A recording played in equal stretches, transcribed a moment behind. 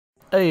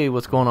Hey,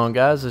 what's going on,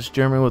 guys? It's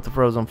Jeremy with the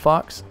Frozen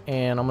Fox,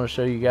 and I'm going to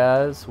show you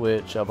guys,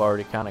 which I've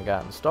already kind of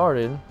gotten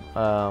started,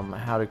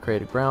 how to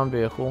create a ground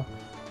vehicle,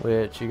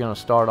 which you're going to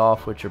start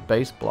off with your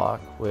base block,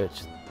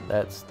 which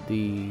that's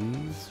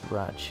these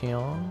right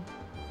here.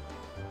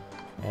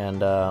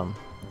 And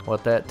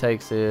what that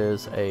takes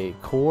is a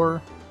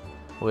core,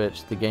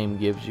 which the game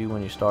gives you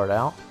when you start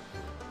out.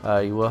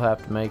 You will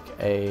have to make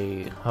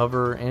a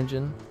hover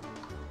engine,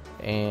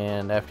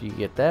 and after you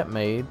get that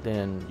made,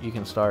 then you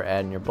can start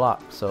adding your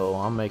blocks. So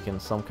I'm making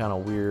some kind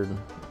of weird,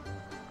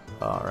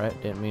 alright,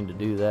 didn't mean to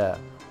do that,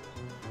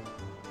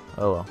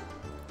 oh well,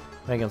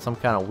 making some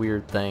kind of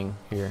weird thing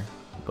here,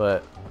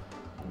 but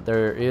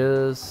there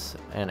is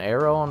an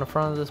arrow on the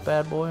front of this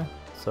bad boy,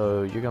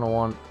 so you're gonna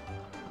want,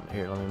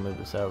 here, let me move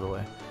this out of the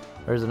way.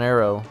 There's an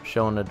arrow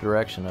showing the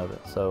direction of it,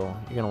 so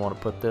you're gonna want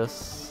to put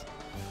this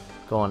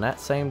go in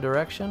that same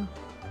direction,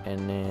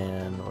 and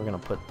then we're gonna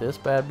put this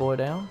bad boy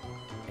down.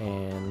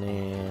 And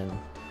then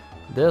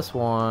this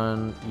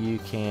one, you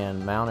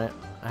can mount it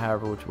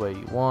however which way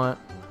you want.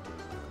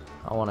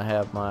 I want to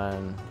have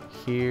mine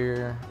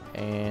here,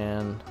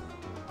 and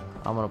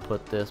I'm going to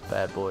put this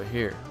bad boy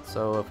here.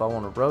 So if I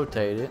want to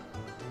rotate it,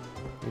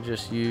 you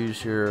just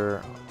use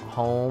your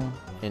home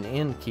and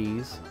end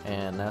keys,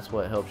 and that's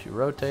what helps you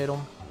rotate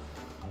them.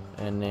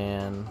 And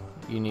then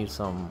you need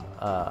some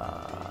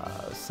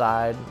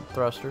side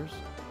thrusters.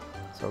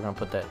 So we're going to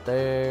put that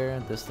there.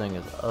 This thing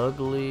is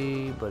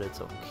ugly, but it's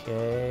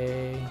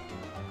okay.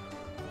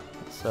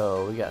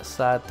 So we got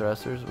side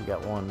thrusters. We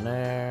got one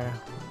there.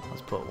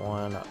 Let's put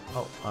one up.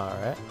 Oh,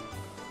 alright.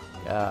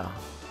 Yeah.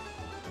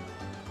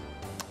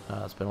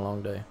 It's been a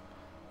long day.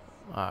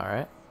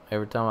 Alright.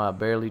 Every time I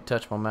barely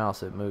touch my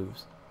mouse, it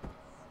moves.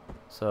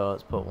 So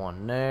let's put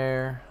one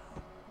there.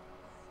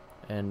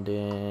 And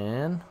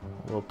then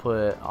we'll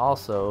put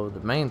also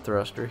the main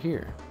thruster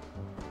here.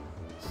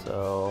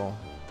 So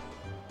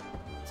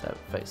have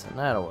it facing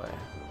that away.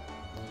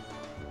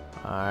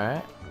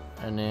 Alright,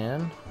 and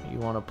then you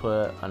want to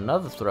put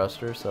another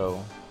thruster,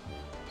 so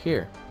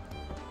here.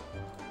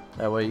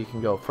 That way you can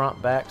go front,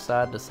 back,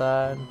 side to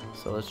side.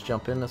 So let's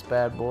jump in this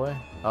bad boy.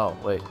 Oh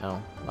wait, no,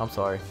 I'm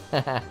sorry.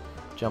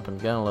 Jumping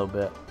the gun a little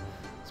bit.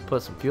 Let's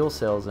put some fuel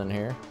cells in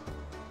here.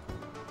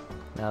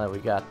 Now that we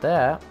got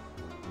that,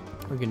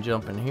 we can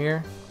jump in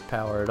here,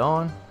 power it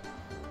on,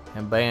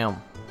 and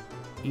bam,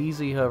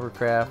 easy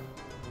hovercraft.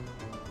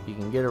 You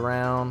can get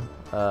around.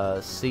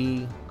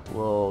 C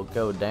will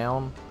go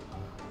down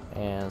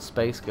and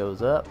space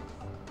goes up,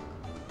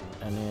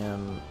 and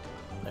then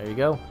there you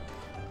go.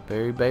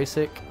 Very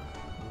basic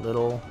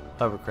little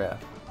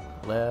hovercraft.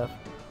 Left,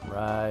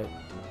 right,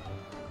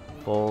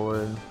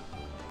 forward,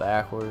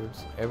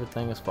 backwards,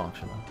 everything is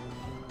functional.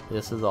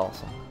 This is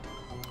awesome.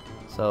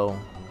 So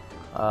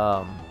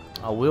I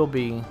will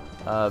be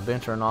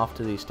venturing off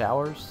to these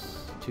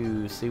towers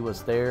to see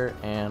what's there,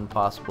 and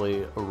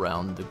possibly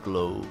around the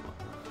globe.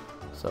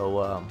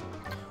 So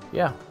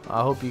yeah,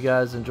 I hope you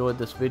guys enjoyed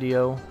this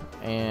video,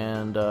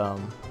 and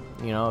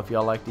you know, if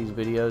y'all like these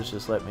videos,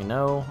 just let me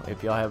know.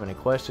 If y'all have any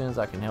questions,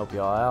 I can help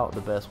y'all out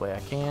the best way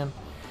I can,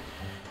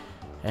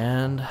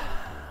 and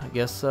I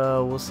guess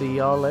we'll see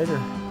y'all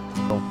later.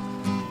 So,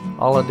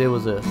 all I did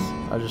was this.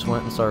 I just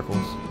went in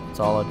circles. That's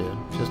all I did,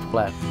 just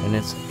flat, and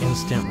it's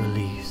instant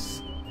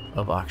release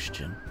of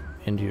oxygen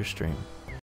into your stream.